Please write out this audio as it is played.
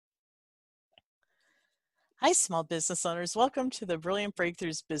Hi, small business owners. Welcome to the Brilliant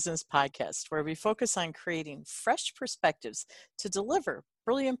Breakthroughs Business Podcast, where we focus on creating fresh perspectives to deliver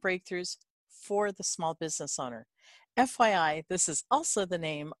brilliant breakthroughs for the small business owner. FYI, this is also the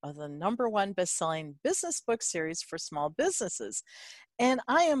name of the #1 best-selling business book series for small businesses. And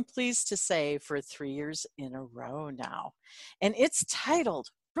I am pleased to say for 3 years in a row now. And it's titled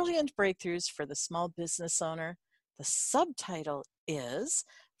Brilliant Breakthroughs for the Small Business Owner. The subtitle is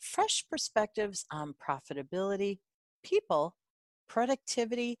Fresh Perspectives on Profitability, People,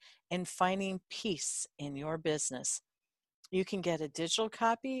 Productivity, and Finding Peace in Your Business. You can get a digital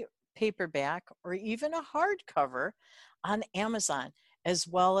copy, paperback, or even a hardcover on Amazon, as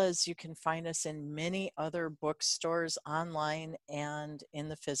well as you can find us in many other bookstores online and in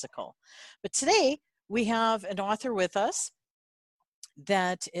the physical. But today we have an author with us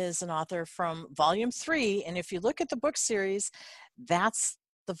that is an author from volume 3. And if you look at the book series, that's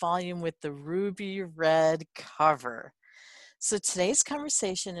the volume with the ruby red cover. So today's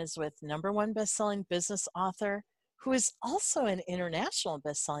conversation is with #1 best-selling business author, who is also an international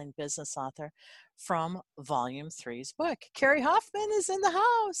best-selling business author from volume 3's book. Carrie Hoffman is in the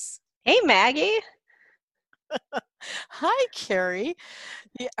house. Hey, Maggie. Hi, Carrie.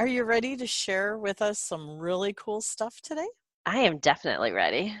 Are you ready to share with us some really cool stuff today? I am definitely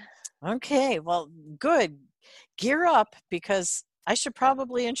ready. Okay, well, good. Gear up, because I should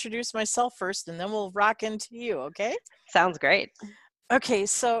probably introduce myself first and then we'll rock into you, okay? Sounds great. Okay,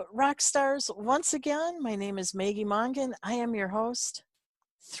 so rock stars, once again, my name is Maggie Mongan. I am your host,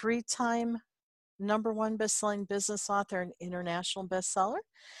 3-time #1 best-selling business author and international bestseller,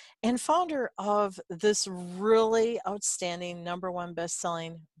 and founder of this really outstanding #1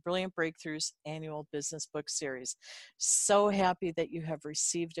 best-selling Brilliant Breakthroughs annual business book series. So happy that you have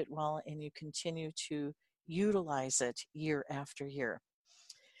received it well and you continue to utilize it year after year.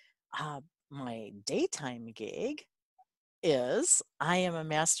 My daytime gig is I am a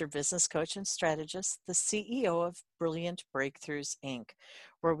master business coach and strategist, the CEO of Brilliant Breakthroughs, Inc.,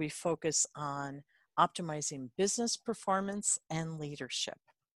 where we focus on optimizing business performance and leadership.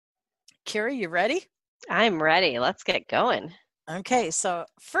 Carrie, you ready? I'm ready. Let's get going. Okay, so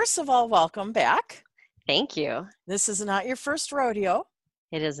first of all, welcome back. Thank you. This is not your first rodeo.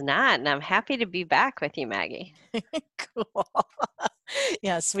 It is not, and I'm happy to be back with you, Maggie. Cool.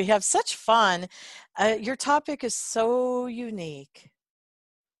 Yes, we have such fun. Your topic is so unique.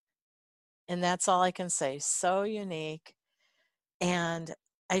 And that's all I can say. So unique. And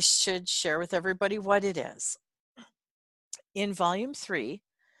I should share with everybody what it is. In volume 3,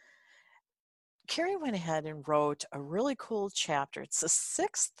 Carrie went ahead and wrote a really cool chapter. It's the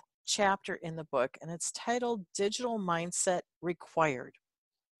 6th chapter in the book, and it's titled Digital Mindset Required: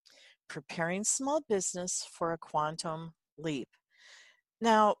 Preparing Small Business for a Quantum Leap.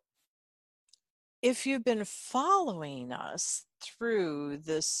 Now, if you've been following us through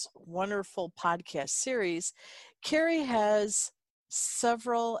this wonderful podcast series, Carrie has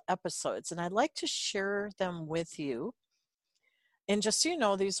several episodes, and I'd like to share them with you. And just so you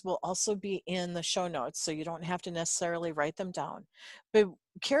know, these will also be in the show notes, so you don't have to necessarily write them down. But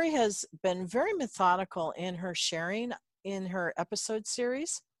Carrie has been very methodical in her sharing in her episode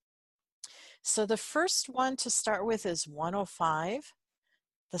series. So the first one to start with is 105.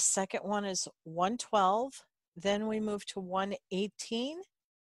 The second one is 112. Then we move to 118,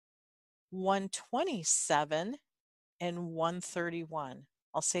 127, and 131.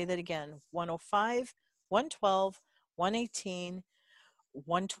 I'll say that again: 105, 112, 118,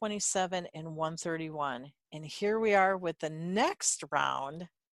 127, and 131. And here we are with the next round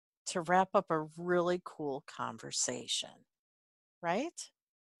to wrap up a really cool conversation, right?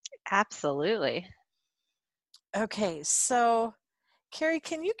 Absolutely. Okay, so Carrie,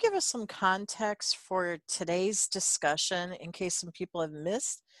 can you give us some context for today's discussion in case some people have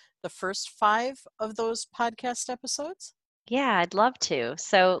missed the first 5 of those podcast episodes? Yeah, I'd love to.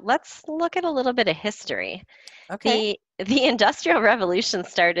 So let's look at a little bit of history. Okay. The Industrial Revolution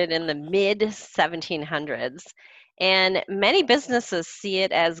started in the mid 1700s, and many businesses see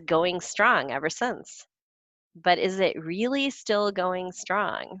it as going strong ever since. But is it really still going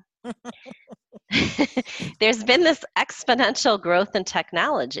strong? There's been this exponential growth in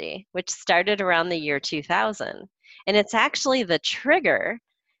technology, which started around the year 2000. And it's actually the trigger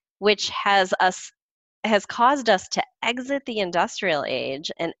which has caused us to exit the industrial age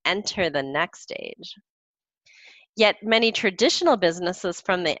and enter the next age. Yet many traditional businesses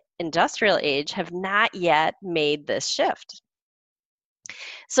from the industrial age have not yet made this shift.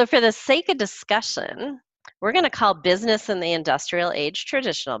 So for the sake of discussion, we're going to call business in the industrial age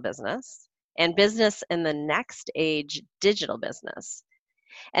traditional business and business in the next age digital business.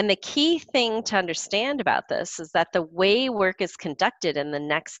 And the key thing to understand about this is that the way work is conducted in the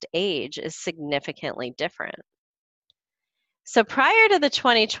next age is significantly different. So prior to the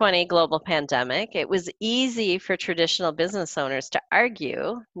 2020 global pandemic, it was easy for traditional business owners to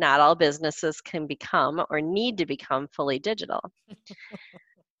argue not all businesses can become or need to become fully digital.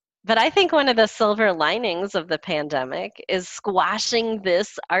 But I think one of the silver linings of the pandemic is squashing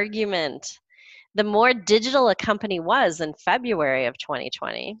this argument. The more digital a company was in February of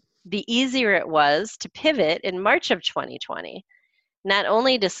 2020, the easier it was to pivot in March of 2020. Not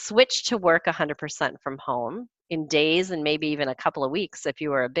only to switch to work 100% from home in days and maybe even a couple of weeks if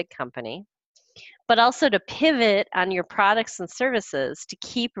you were a big company, but also to pivot on your products and services to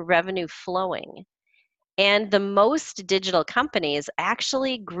keep revenue flowing. And the most digital companies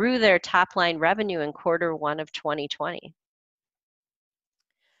actually grew their top line revenue in Q1 of 2020.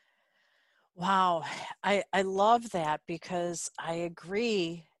 Wow, I love that because I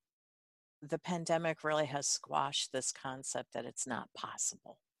agree the pandemic really has squashed this concept that it's not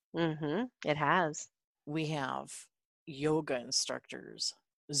possible. It has. We have yoga instructors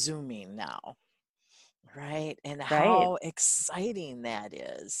Zooming now, right? And Right. how exciting that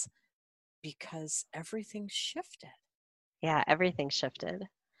is because everything's shifted. Yeah, everything shifted.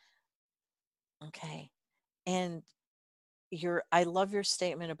 Okay. And I love your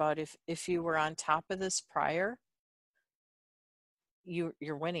statement about if you were on top of this prior,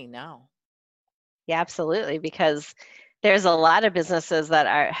 you're winning now. Yeah, absolutely, because there's a lot of businesses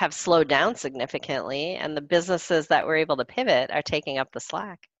that have slowed down significantly, and the businesses that were able to pivot are taking up the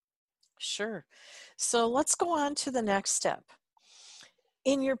slack. Sure. So let's go on to the next step.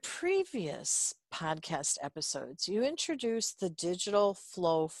 In your previous podcast episodes, you introduced the digital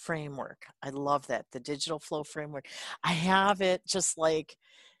flow framework. I love that, the digital flow framework. I have it just like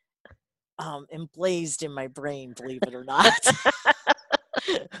emblazed in my brain, believe it or not.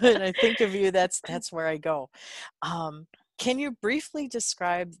 When I think of you, that's where I go. Can you briefly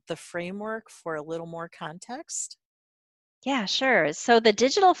describe the framework for a little more context? Yeah, sure. So the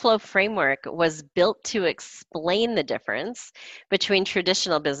digital flow framework was built to explain the difference between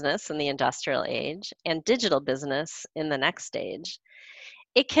traditional business in the industrial age and digital business in the next stage.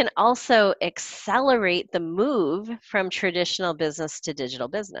 It can also accelerate the move from traditional business to digital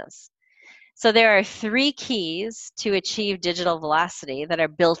business. So there are 3 keys to achieve digital velocity that are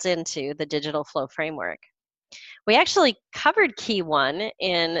built into the digital flow framework. We actually covered key 1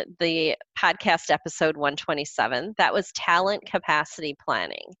 in the podcast episode 127. That was talent capacity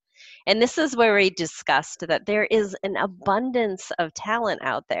planning. And this is where we discussed that there is an abundance of talent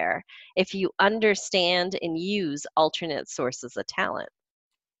out there if you understand and use alternate sources of talent.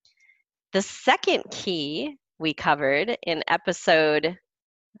 The second key we covered in episode,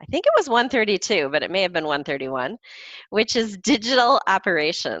 I think it was 132, but it may have been 131, which is digital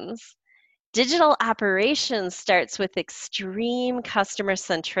operations. Digital operations starts with extreme customer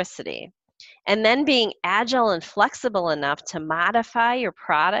centricity and then being agile and flexible enough to modify your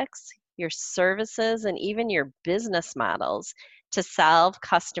products, your services, and even your business models to solve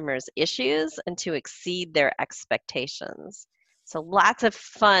customers' issues and to exceed their expectations. So lots of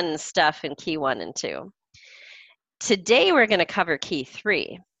fun stuff in key 1 and 2. Today we're going to cover key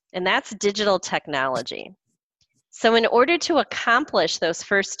 3, and that's digital technology. So in order to accomplish those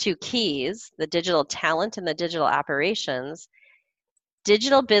first 2 keys, the digital talent and the digital operations,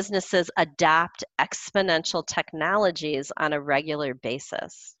 digital businesses adopt exponential technologies on a regular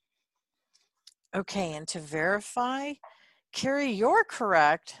basis. Okay, and to verify, Carrie, you're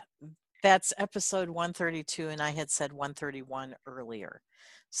correct. That's episode 132, and I had said 131 earlier.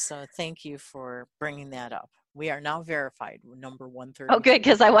 So thank you for bringing that up. We are now verified, number 132. Oh, good,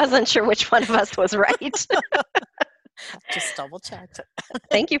 because I wasn't sure which one of us was right. Just double checked.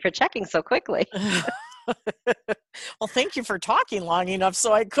 Thank you for checking so quickly. Well, thank you for talking long enough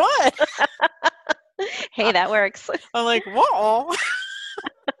so I could. Hey, that works. I'm like, whoa.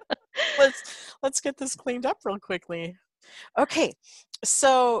 Let's get this cleaned up real quickly. Okay,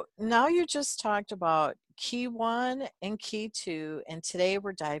 so now you just talked about key 1 and key 2, and today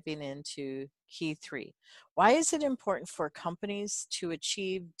we're diving into key 3. Why is it important for companies to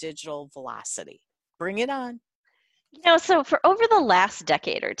achieve digital velocity? Bring it on. So for over the last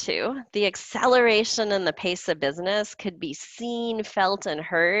decade or 2, the acceleration and the pace of business could be seen, felt, and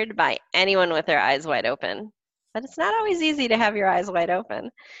heard by anyone with their eyes wide open. But it's not always easy to have your eyes wide open.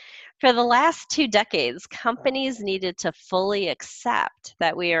 For the last 2 decades, companies needed to fully accept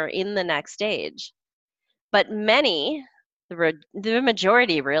that we are in the next stage. But many, the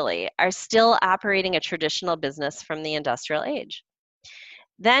majority really, are still operating a traditional business from the industrial age.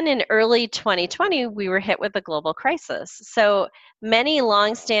 Then in early 2020, we were hit with a global crisis. So many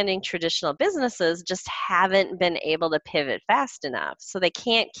longstanding traditional businesses just haven't been able to pivot fast enough. So they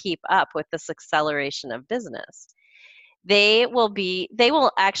can't keep up with this acceleration of business. They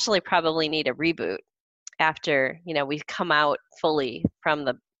will actually probably need a reboot after, we come out fully from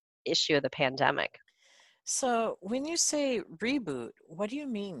the issue of the pandemic. So when you say reboot, what do you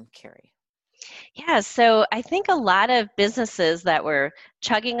mean, Carrie? Yeah, so I think a lot of businesses that were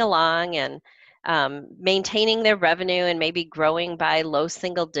chugging along and maintaining their revenue and maybe growing by low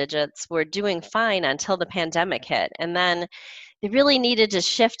single digits were doing fine until the pandemic hit. And then they really needed to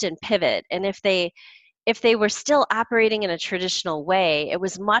shift and pivot. And if they were still operating in a traditional way, it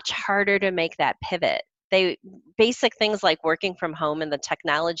was much harder to make that pivot. They basic things like working from home and the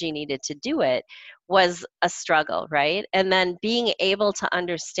technology needed to do it was a struggle, right? And then being able to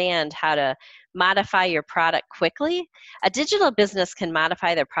understand how to modify your product quickly. A digital business can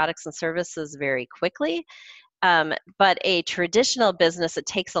modify their products and services very quickly, but a traditional business, it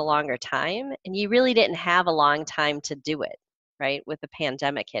takes a longer time, and you really didn't have a long time to do it, right, with the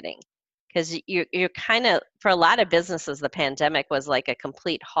pandemic hitting. Because you're kind of, for a lot of businesses, the pandemic was like a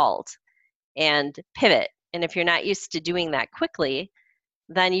complete halt and pivot. And if you're not used to doing that quickly,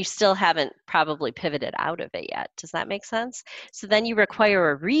 then you still haven't probably pivoted out of it yet. Does that make sense? So then you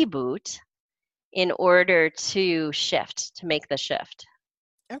require a reboot in order to make the shift.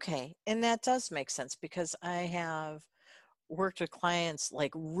 Okay, and that does make sense because I have worked with clients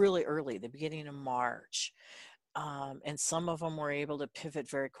like really early, the beginning of March, and some of them were able to pivot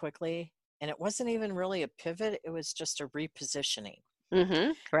very quickly. And it wasn't even really a pivot, it was just a repositioning.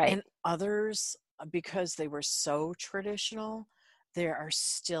 Right. And others, because they were so traditional, they are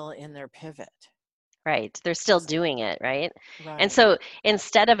still in their pivot. Right. They're still doing it, right? And Right. so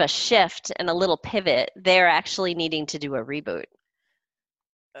instead of a shift and a little pivot, they're actually needing to do a reboot.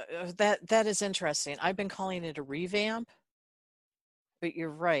 That is interesting. I've been calling it a revamp, but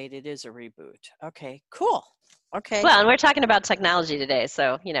you're right, it is a reboot. Okay, cool. Okay. Well, and we're talking about technology today.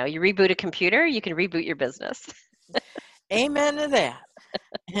 So, you reboot a computer, you can reboot your business. Amen to that.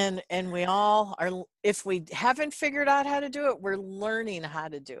 And we all are, if we haven't figured out how to do it, we're learning how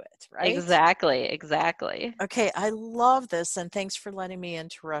to do it, right? Exactly, exactly. Okay, I love this, and thanks for letting me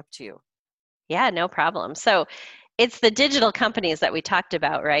interrupt you. Yeah, no problem. So it's the digital companies that we talked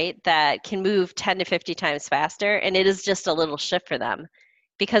about, right, that can move 10 to 50 times faster. And it is just a little shift for them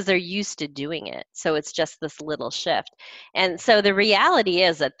because they're used to doing it. So it's just this little shift. And so the reality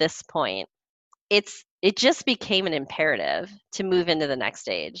is at this point, it just became an imperative to move into the next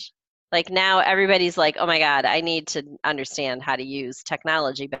stage. Like now everybody's like, oh my God, I need to understand how to use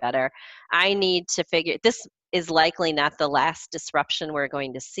technology better. I need to figure this is likely not the last disruption we're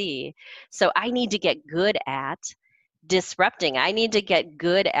going to see. So I need to get good at disrupting. I need to get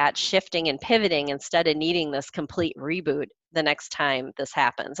good at shifting and pivoting instead of needing this complete reboot the next time this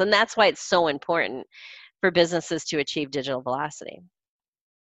happens. And that's why it's so important for businesses to achieve digital velocity.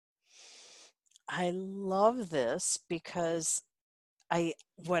 I love this because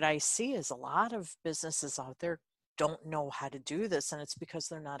what I see is a lot of businesses out there don't know how to do this, and it's because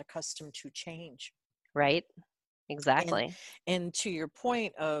they're not accustomed to change. Right? And Exactly. and to your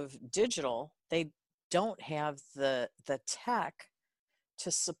point of digital, they don't have the tech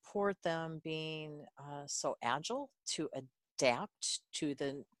to support them being so agile to adapt to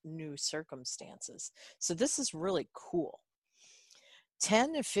the new circumstances. So this is really cool.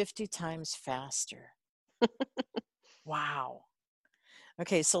 10 to 50 times faster. Wow.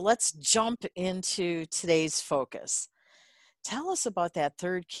 Okay, so let's jump into today's focus. Tell us about that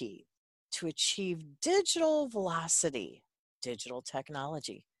third key to achieve digital velocity, digital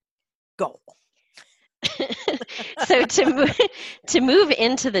technology. Go. So to move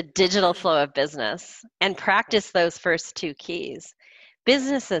into the digital flow of business and practice those first two keys,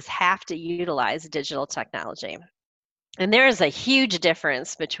 businesses have to utilize digital technology. And there is a huge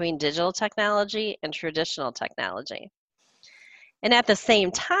difference between digital technology and traditional technology. And at the same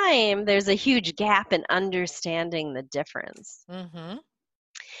time, there's a huge gap in understanding the difference. Mm-hmm.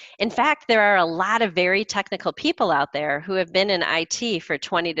 In fact, there are a lot of very technical people out there who have been in IT for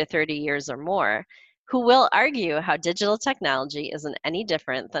 20 to 30 years or more who will argue how digital technology isn't any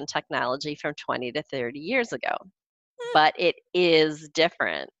different than technology from 20 to 30 years ago. But it is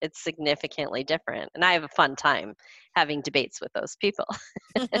different. It's significantly different. And I have a fun time having debates with those people.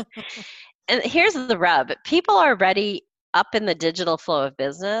 And here's the rub people are already up in the digital flow of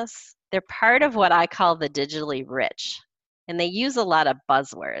business. They're part of what I call the digitally rich, and they use a lot of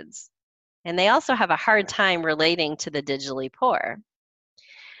buzzwords. And they also have a hard time relating to the digitally poor.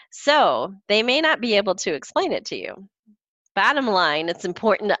 So they may not be able to explain it to you. Bottom line, it's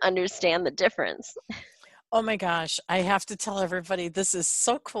important to understand the difference. Oh my gosh, I have to tell everybody this is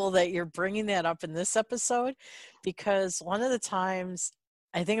so cool that you're bringing that up in this episode, because one of the times,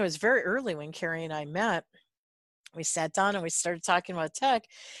 I think it was very early when Carrie and I met, we sat down and we started talking about tech,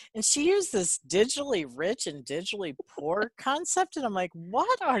 and she used this digitally rich and digitally poor concept. And I'm like,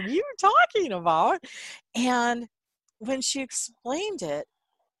 what are you talking about? And when she explained it,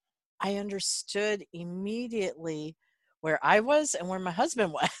 I understood immediately where I was and where my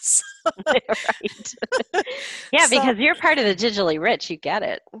husband was. Right. Yeah, So because you're part of the digitally rich. You get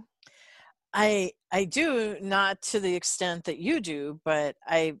it. I do, not to the extent that you do, but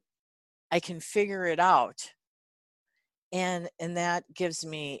I can figure it out. And that gives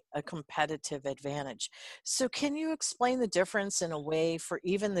me a competitive advantage. So can you explain the difference in a way for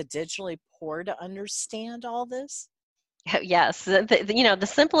even the digitally poor to understand all this? Yes. The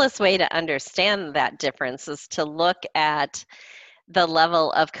simplest way to understand that difference is to look at the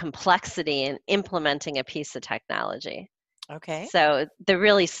level of complexity in implementing a piece of technology. Okay. So the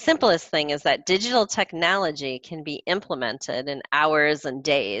really simplest thing is that digital technology can be implemented in hours and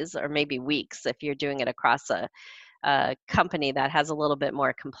days, or maybe weeks if you're doing it across a company that has a little bit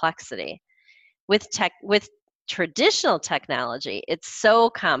more complexity. With traditional technology, it's so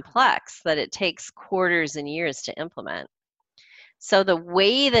complex that it takes quarters and years to implement. So the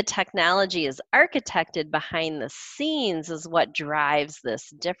way the technology is architected behind the scenes is what drives this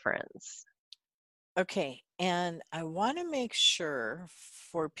difference. Okay. And I want to make sure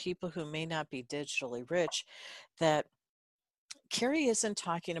for people who may not be digitally rich that Carrie isn't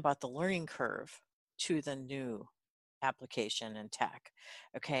talking about the learning curve to the new application and tech.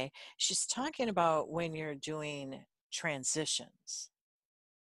 Okay. She's talking about when you're doing transitions.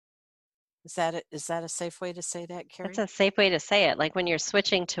 Is that a safe way to say that, That's Carrie? a safe way to say it. Like when you're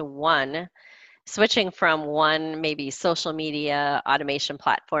switching from one maybe social media automation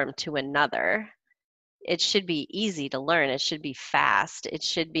platform to another, it should be easy to learn. It should be fast.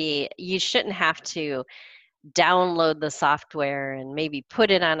 You shouldn't have to download the software and maybe put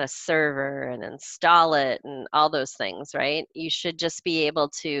it on a server and install it and all those things, right? You should just be able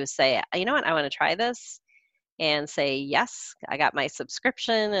to say, you know what, I want to try this, and say, yes, I got my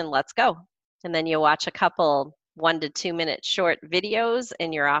subscription and let's go. And then you watch a couple 1 to 2 minute short videos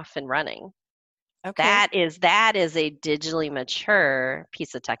and you're off and running. Okay. That is a digitally mature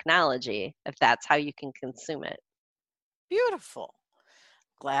piece of technology if that's how you can consume it. Beautiful.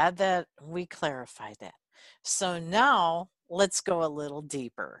 Glad that we clarified that. So now let's go a little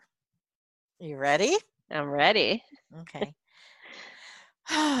deeper. You ready? I'm ready. Okay.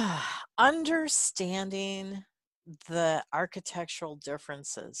 Understanding the architectural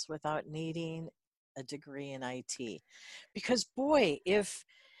differences without needing a degree in IT. Because boy, if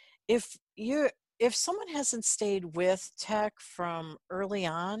you if someone hasn't stayed with tech from early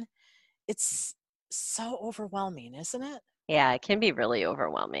on, it's so overwhelming, isn't it? Yeah, it can be really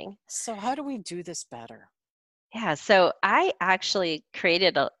overwhelming. So how do we do this better? Yeah, so I actually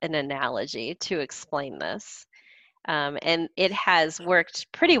created an analogy to explain this. And it has worked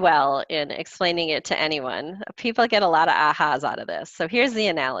pretty well in explaining it to anyone. People get a lot of ahas out of this. So here's the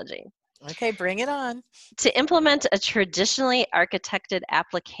analogy. Okay, bring it on. To implement a traditionally architected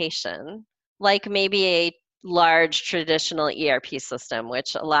application, like maybe a large traditional ERP system,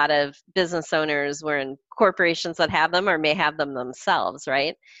 which a lot of business owners were in corporations that have them or may have them themselves,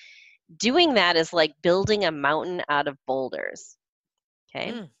 right? Doing that is like building a mountain out of boulders.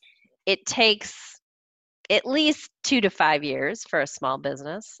 Okay. Mm, It takes at least 2 to 5 years for a small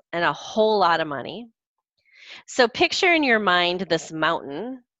business and a whole lot of money. So picture in your mind this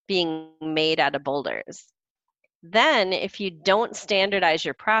mountain being made out of boulders. Then, if you don't standardize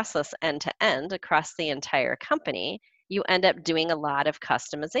your process end to end across the entire company, you end up doing a lot of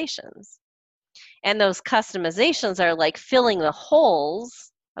customizations. And those customizations are like filling the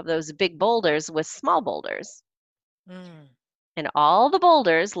holes of those big boulders with small boulders. mm. And all the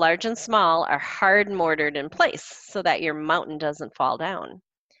boulders, large and small, are hard mortared in place so that your mountain doesn't fall down.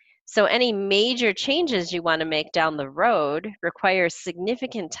 So any major changes you want to make down the road require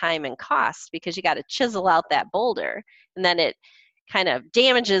significant time and cost because you got to chisel out that boulder, and then it kind of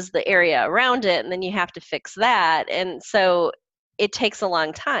damages the area around it, and then you have to fix that. And so it takes a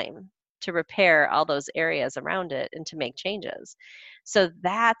long time to repair all those areas around it and to make changes. So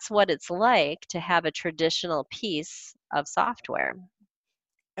that's what it's like to have a traditional piece of software.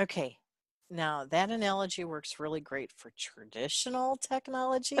 Okay. Now, that analogy works really great for traditional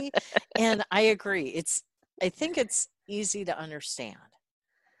technology. And I agree. I think it's easy to understand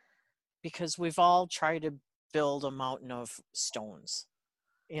because we've all tried to build a mountain of stones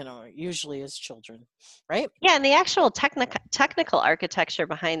usually as children, right? Yeah, and the actual technical architecture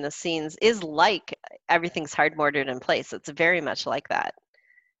behind the scenes is like everything's hard mortared in place. It's very much like that.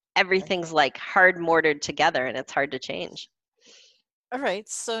 Everything's Okay. like hard mortared together and it's hard to change. All right.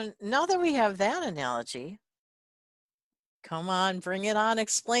 So now that we have that analogy, come on, bring it on.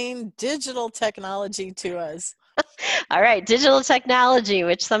 Explain digital technology to us. All right, digital technology,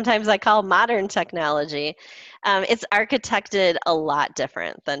 which sometimes I call modern technology, it's architected a lot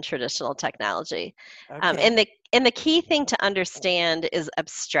different than traditional technology. Okay. And the key thing to understand is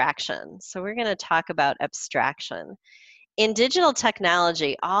abstraction. So we're going to talk about abstraction. In digital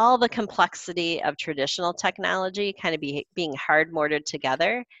technology, all the complexity of traditional technology kind of being hard mortared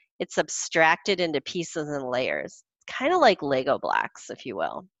together, it's abstracted into pieces and layers. It's kind of like Lego blocks, if you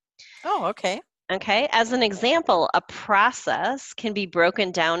will. Oh, okay. Okay, as an example, a process can be broken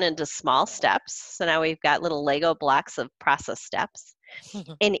down into small steps. So now we've got little Lego blocks of process steps.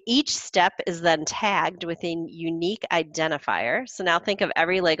 And each step is then tagged with a unique identifier. So now think of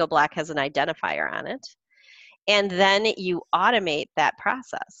every Lego block has an identifier on it. And then you automate that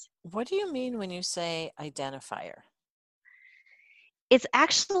process. What do you mean when you say identifier? It's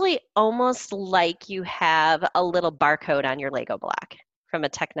actually almost like you have a little barcode on your Lego block from a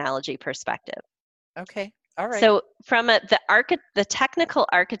technology perspective. Okay. All right. So from the technical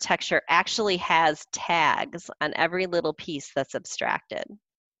architecture actually has tags on every little piece that's abstracted.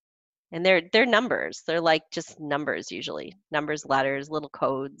 And they're numbers. They're like just numbers usually. Numbers, letters, little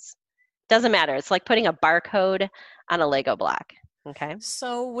codes. Doesn't matter. It's like putting a barcode on a Lego block. Okay?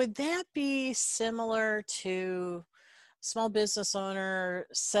 So would that be similar to small business owner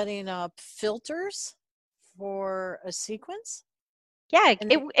setting up filters for a sequence? Yeah,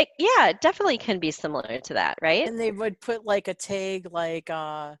 And yeah, it definitely can be similar to that, right? and they would put like a tag like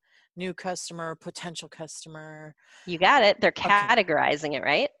new customer, potential customer. You got it. They're Okay. categorizing it,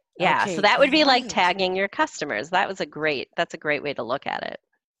 right? Yeah, so Okay, that would be like great. tagging your customers. That's a great way to look at it.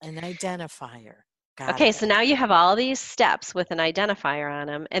 An identifier. Got Okay, it. so now you have all these steps with an identifier on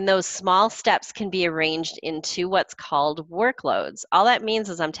them, and those small steps can be arranged into what's called workloads. All that means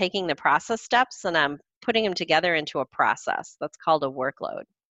is I'm taking the process steps and I'm putting them together into a process. That's called a workload.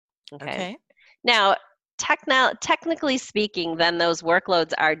 Okay. Okay. Now, technically speaking, then those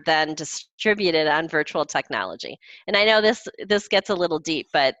workloads are then distributed on virtual technology. And I know this gets a little deep,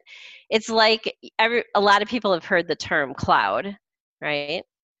 but it's like a lot of people have heard the term cloud, right?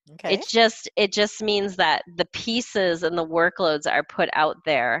 Okay. It just means that the pieces and the workloads are put out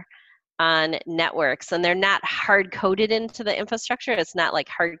there on networks and they're not hard coded into the infrastructure. It's not like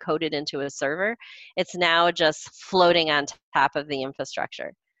hard coded into a server. It's now just floating on top of the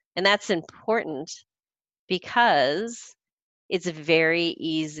infrastructure. And that's important because it's very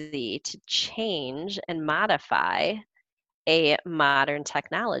easy to change and modify a modern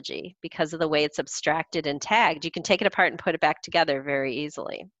technology because of the way it's abstracted and tagged. You can take it apart and put it back together very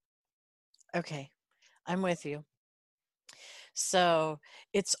easily. Okay. I'm with you. So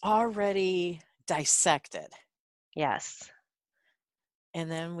it's already dissected. Yes. And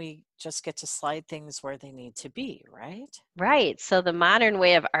then we just get to slide things where they need to be, right? Right. So the modern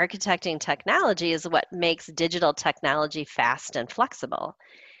way of architecting technology is what makes digital technology fast and flexible.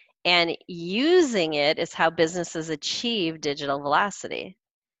 And using it is how businesses achieve digital velocity.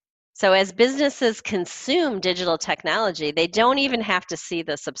 So as businesses consume digital technology, they don't even have to see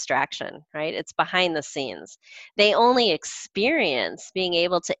the subtraction, right? It's behind the scenes. They only experience being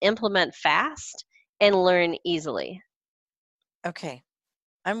able to implement fast and learn easily. Okay.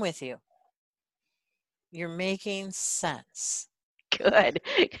 I'm with you. You're making sense. Good,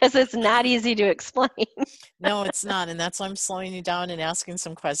 because it's not easy to explain. No, it's not. And that's why I'm slowing you down and asking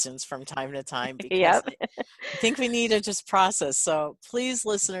some questions from time to time because Yep. I think we need to just process. So please,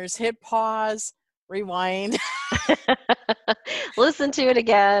 listeners, hit pause, rewind, Listen to it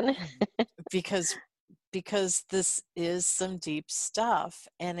again. because this is some deep stuff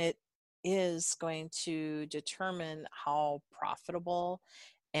and it is going to determine how profitable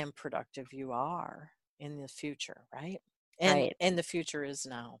and productive you are in the future, right? Right. And the future is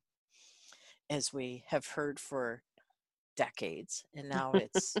now, as we have heard for decades, and now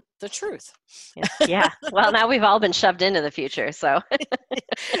it's the truth. Yeah. Well, now we've all been shoved into the future, so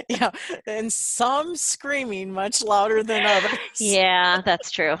Yeah, and some screaming much louder than others. yeah,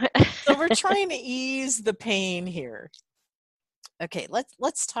 that's true. So we're trying to ease the pain here. Okay,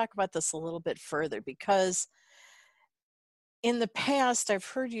 let's talk about this a little bit further because in the past I've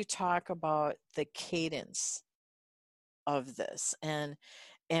heard you talk about the cadence of this and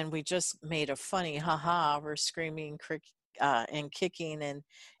we just made a funny haha we're screaming and kicking,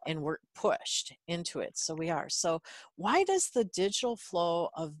 and we're pushed into it. So we are. So why does the digital flow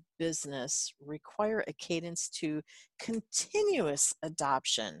of business require a cadence to continuous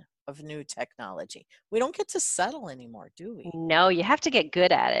adoption of new technology? We don't get to settle anymore, do we? No, you have to get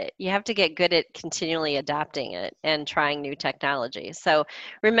good at it. You have to get good at continually adopting it and trying new technology. So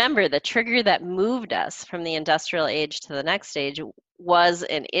remember, the trigger that moved us from the industrial age to the next stage was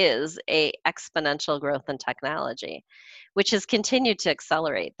and is a exponential growth in technology, which has continued to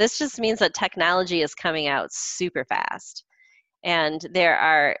accelerate. This just means that technology is coming out super fast, and there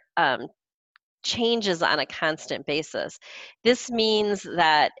are changes on a constant basis. This means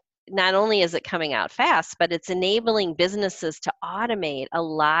that not only is it coming out fast, but it's enabling businesses to automate a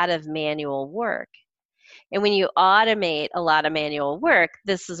lot of manual work. And when you automate a lot of manual work,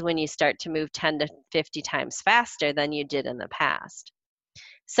 this is when you start to move 10 to 50 times faster than you did in the past.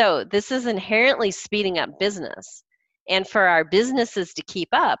 So this is inherently speeding up business. And for our businesses to keep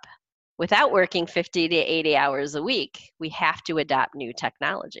up without working 50 to 80 hours a week, we have to adopt new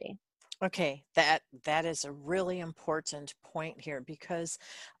technology. Okay, that is a really important point here, because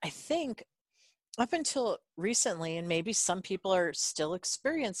I think up until recently, and maybe some people are still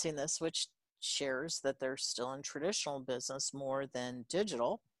experiencing this, which shares that they're still in traditional business more than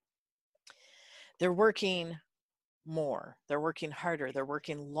digital. They're working more, they're working harder, they're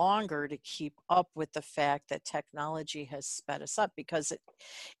working longer to keep up with the fact that technology has sped us up, because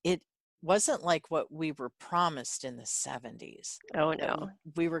it wasn't like what we were promised in the 70s, Oh, that no.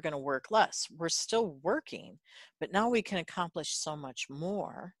 we were going to work less. We're still working, but now we can accomplish so much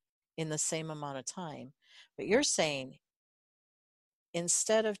more in the same amount of time. But you're saying,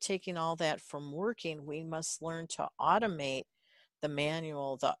 instead of taking all that from working, we must learn to automate the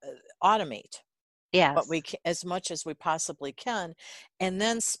manual, automate what Yes. we can, as much as we possibly can, and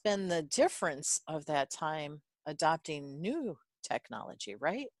then spend the difference of that time adopting new technology,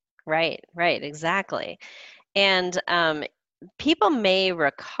 right? Right, exactly. And people may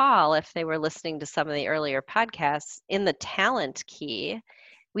recall, if they were listening to some of the earlier podcasts, in the talent key,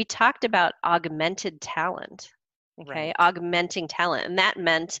 we talked about augmented talent. Okay, Right. augmenting talent, and that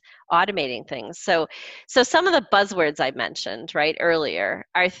meant automating things. So some of the buzzwords I mentioned right earlier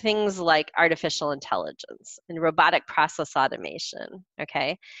are things like artificial intelligence and robotic process automation.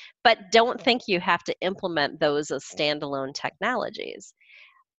 Okay, but don't think you have to implement those as standalone technologies.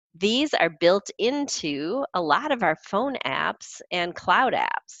 These are built into a lot of our phone apps and cloud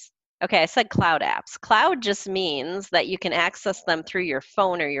apps. Okay, I said cloud apps. Cloud just means that you can access them through your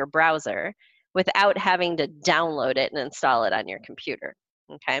phone or your browser without having to download it and install it on your computer.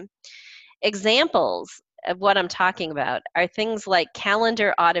 Okay, examples of what I'm talking about are things like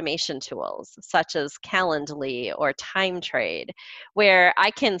calendar automation tools, such as Calendly or TimeTrade, where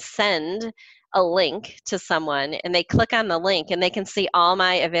I can send a link to someone and they click on the link and they can see all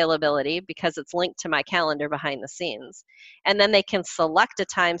my availability because it's linked to my calendar behind the scenes. And then they can select a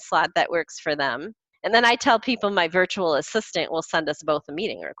time slot that works for them. And then I tell people my virtual assistant will send us both a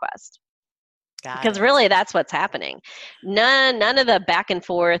meeting request. Got Because it. really that's what's happening. None of the back and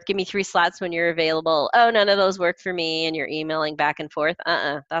forth, give me 3 slots when you're available. Oh, none of those work for me, and you're emailing back and forth.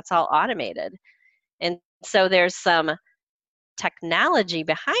 That's all automated. And so there's some technology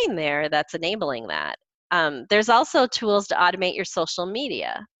behind there that's enabling that. There's also tools to automate your social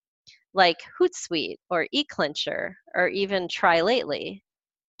media, like Hootsuite or eClincher or even Try Lately,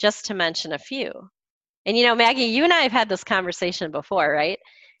 just to mention a few. And Maggie, you and I have had this conversation before, right?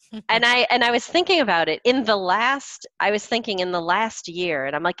 And I was thinking about it I was thinking in the last year,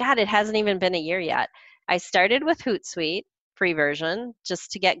 and I'm like, God, it hasn't even been a year yet. I started with Hootsuite free version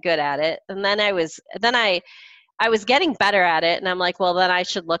just to get good at it, and then I was getting better at it, and I'm like, well, then I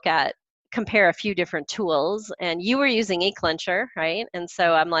should compare a few different tools. And you were using eClincher, right? And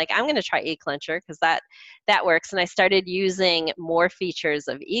so I'm like, I'm going to try eClincher because that works. And I started using more features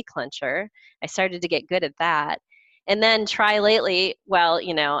of eClincher. I started to get good at that. And then Try Lately, well,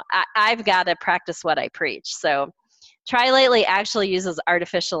 I've got to practice what I preach. So Try Lately actually uses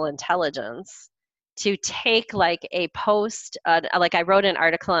artificial intelligence to take like a post, like I wrote an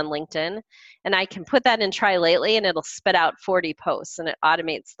article on LinkedIn, and I can put that in Try Lately and it'll spit out 40 posts and it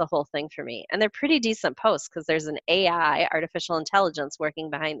automates the whole thing for me. And they're pretty decent posts because there's an AI, artificial intelligence,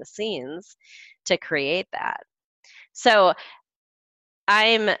 working behind the scenes to create that. So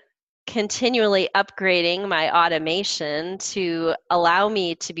I'm continually upgrading my automation to allow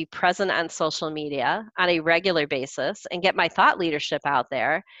me to be present on social media on a regular basis and get my thought leadership out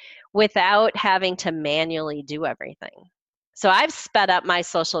there without having to manually do everything. So I've sped up my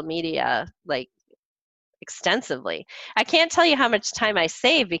social media like extensively. I can't tell you how much time I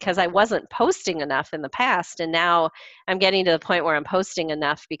save because I wasn't posting enough in the past, and now I'm getting to the point where I'm posting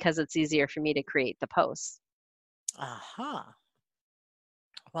enough because it's easier for me to create the posts. Aha.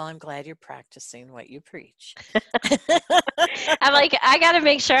 Well, I'm glad you're practicing what you preach. I'm like, I got to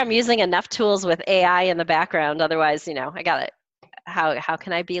make sure I'm using enough tools with AI in the background. Otherwise, I got to, how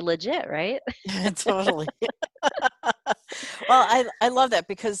can I be legit, right? Totally. Well, I love that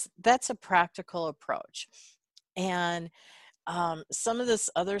because that's a practical approach. And some of this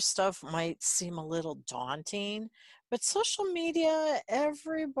other stuff might seem a little daunting, but social media,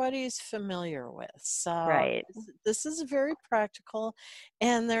 everybody's familiar with. So Right. this is very practical,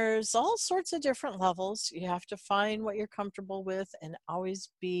 and there's all sorts of different levels. You have to find what you're comfortable with and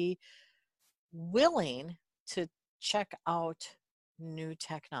always be willing to check out new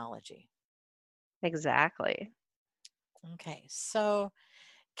technology. Exactly. Okay, so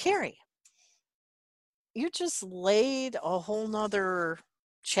Carrie, you just laid a whole nother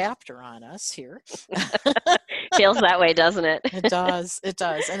chapter on us here. Feels that way, doesn't it? It does. It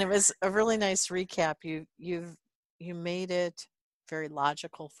does. And it was a really nice recap. You made it very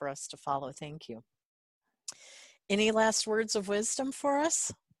logical for us to follow. Thank you. Any last words of wisdom for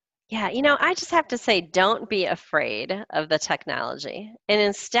us? Yeah, I just have to say, don't be afraid of the technology and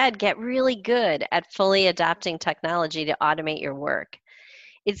instead get really good at fully adopting technology to automate your work.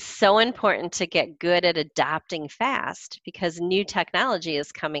 It's so important to get good at adopting fast because new technology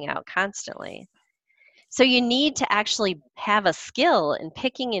is coming out constantly. So you need to actually have a skill in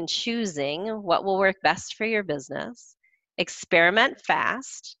picking and choosing what will work best for your business. Experiment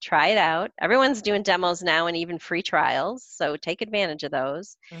fast, try it out. Everyone's doing demos now and even free trials, so take advantage of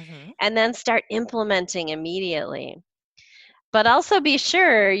those. Mm-hmm. And then start implementing immediately. But also be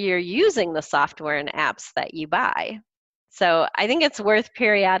sure you're using the software and apps that you buy. So I think it's worth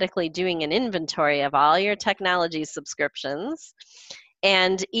periodically doing an inventory of all your technology subscriptions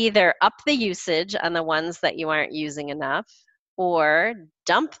and either up the usage on the ones that you aren't using enough or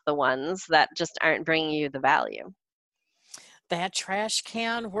dump the ones that just aren't bringing you the value. That trash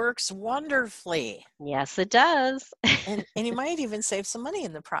can works wonderfully. Yes, it does. And you might even save some money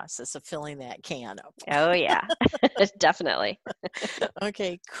in the process of filling that can up. Oh, yeah, definitely.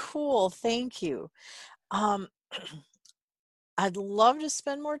 Okay, cool. Thank you. Um, I'd love to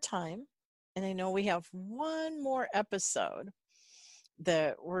spend more time, and I know we have one more episode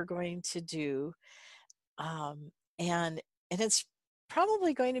that we're going to do, um, and it's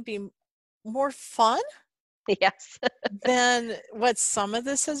probably going to be more fun Yes. than what some of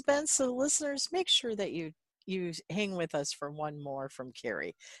this has been. So, listeners, make sure that you hang with us for one more from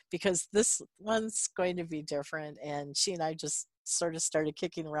Carrie, because this one's going to be different. And she and I just sort of started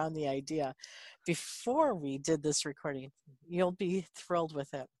kicking around the idea before we did this recording. You'll be thrilled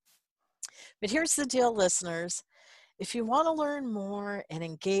with it. But here's the deal, listeners. If you want to learn more and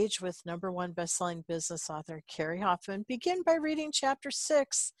engage with #1 bestselling business author Carrie Hoffman, begin by reading chapter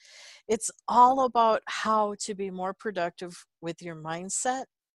 6. It's all about how to be more productive with your mindset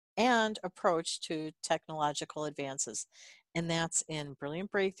and approach to technological advances. And that's in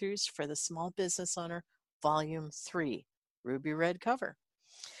Brilliant Breakthroughs for the Small Business Owner, Volume 3, Ruby Red cover.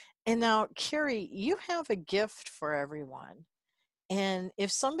 And now, Carrie, you have a gift for everyone. And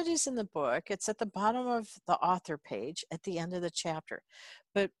if somebody's in the book, it's at the bottom of the author page at the end of the chapter.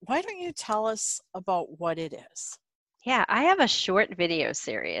 But why don't you tell us about what it is? Yeah, I have a short video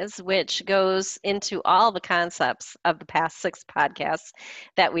series which goes into all the concepts of the past 6 podcasts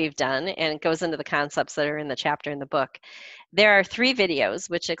that we've done, and it goes into the concepts that are in the chapter in the book. There are 3 videos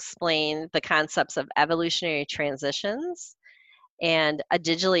which explain the concepts of evolutionary transitions and a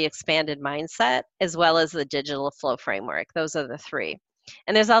digitally expanded mindset, as well as the digital flow framework. Those are the 3.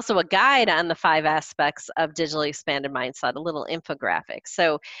 And there's also a guide on the 5 aspects of digitally expanded mindset, a little infographic.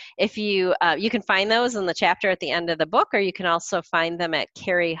 So if you can find those in the chapter at the end of the book, or you can also find them at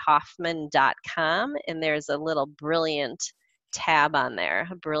carriehoffman.com, and there's a little brilliant tab on there,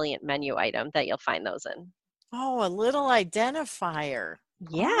 a brilliant menu item that you'll find those in. Oh, a little identifier.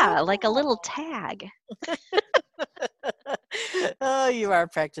 Yeah, like a little Oh. tag. Oh, you are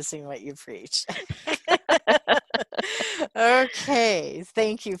practicing what you preach. Okay,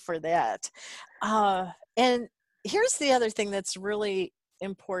 thank you for that. And here's the other thing that's really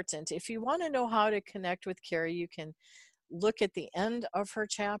important. If you want to know how to connect with Carrie, you can look at the end of her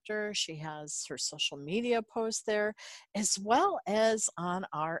chapter. She has her social media post there, as well as on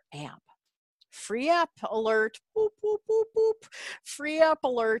our app. Free app alert, boop, boop, boop, boop. Free app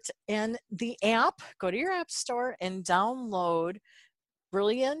alert. And the app, go to your app store and download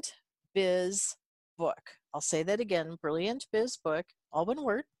Brilliant Biz Book. I'll say that again, Brilliant Biz Book, all one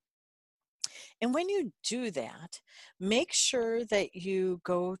word. And when you do that, make sure that you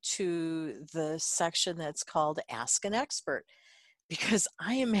go to the section that's called Ask an Expert, because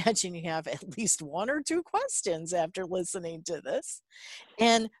I imagine you have at least one or two questions after listening to this.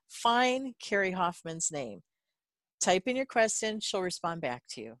 And find Carrie Hoffman's name. Type in your question, she'll respond back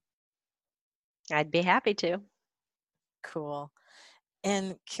to you. I'd be happy to. Cool.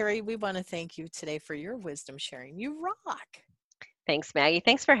 And Carrie, we want to thank you today for your wisdom sharing. You rock. Thanks, Maggie.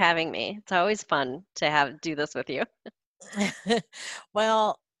 Thanks for having me. It's always fun to do this with you.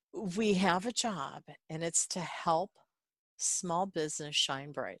 Well, we have a job, and it's to help small business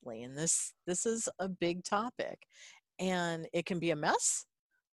shine brightly. And this is a big topic. And it can be a mess,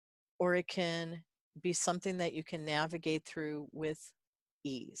 or it can be something that you can navigate through with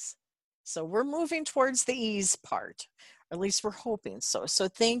ease. So we're moving towards the ease part, or at least we're hoping so. So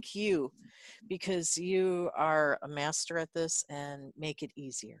thank you, because you are a master at this and make it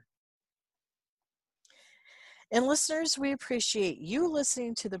easier. And listeners, we appreciate you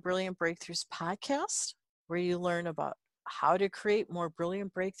listening to the Brilliant Breakthroughs podcast, where you learn about how to create more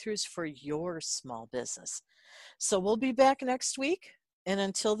brilliant breakthroughs for your small business. So we'll be back next week. And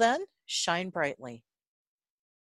until then, shine brightly.